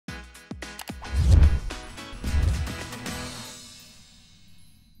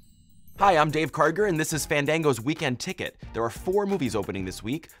Hi, I'm Dave Karger, and this is Fandango's Weekend Ticket. There are 4 movies opening this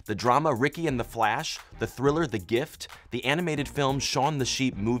week: the drama Ricki and the Flash, the thriller The Gift, the animated film Shaun the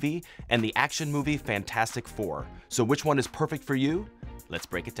Sheep Movie, and the action movie Fantastic Four. So which one is perfect for you? Let's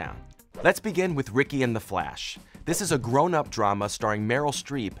break it down. Let's begin with Ricki and the Flash. This is a grown-up drama starring Meryl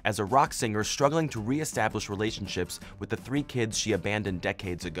Streep as a rock singer struggling to re-establish relationships with the 3 kids she abandoned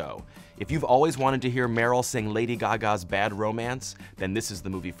decades ago. If you've always wanted to hear Meryl sing Lady Gaga's Bad Romance, then this is the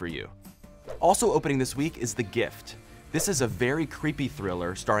movie for you. Also opening this week is The Gift. This is a very creepy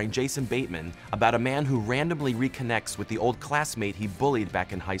thriller starring Jason Bateman about a man who randomly reconnects with the old classmate he bullied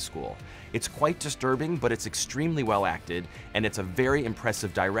back in high school. It's quite disturbing, but it's extremely well acted, and it's a very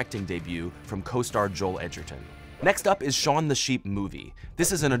impressive directing debut from co-star Joel Edgerton. Next up is Shaun the Sheep Movie.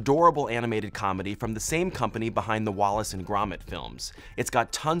 This is an adorable animated comedy from the same company behind the Wallace and Gromit films. It's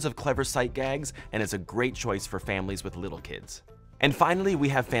got tons of clever sight gags, and is a great choice for families with little kids. And finally, we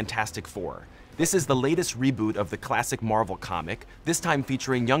have Fantastic Four. This is the latest reboot of the classic Marvel comic, this time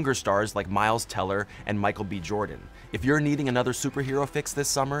featuring younger stars like Miles Teller and Michael B. Jordan. If you're needing another superhero fix this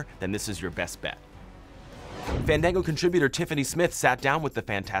summer, then this is your best bet. Fandango contributor Tiffany Smith sat down with the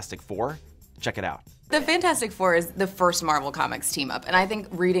Fantastic Four. Check it out. The Fantastic Four is the first Marvel Comics team up, and I think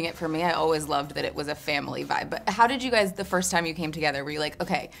reading it for me, I always loved that it was a family vibe. But how did you guys, the first time you came together, were you like,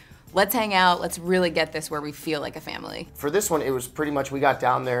 okay, let's hang out, let's really get this where we feel like a family? For this one, it was pretty much, we got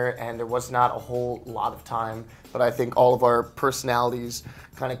down there and there was not a whole lot of time, but I think all of our personalities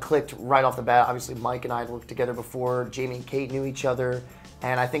kind of clicked right off the bat. Obviously, Mike and I had worked together before, Jamie and Kate knew each other,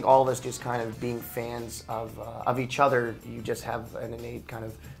 and I think all of us just kind of being fans of each other, you just have an innate kind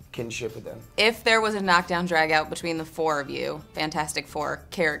of kinship with them. If there was a knockdown drag out between the 4 of you, Fantastic Four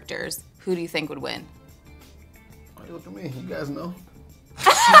characters, who do you think would win? Look at me, you guys know.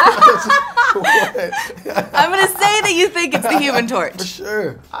 I'm gonna say that you think it's the Human Torch. For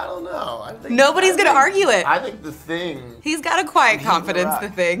sure. I don't know. Nobody's gonna argue it. I think the Thing. He's got a quiet confidence, the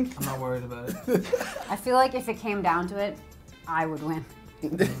Thing. I'm not worried about it. I feel like if it came down to it, I would win.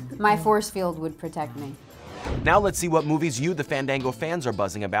 My force field would protect me. Now let's see what movies you, the Fandango fans, are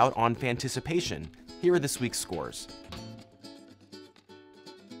buzzing about on Fanticipation. Here are this week's scores.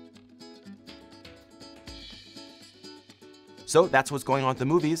 So that's what's going on at the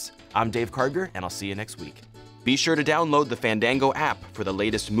movies. I'm Dave Karger, and I'll see you next week. Be sure to download the Fandango app for the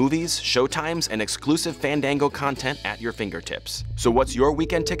latest movies, showtimes, and exclusive Fandango content at your fingertips. So what's your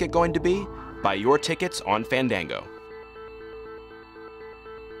weekend ticket going to be? Buy your tickets on Fandango.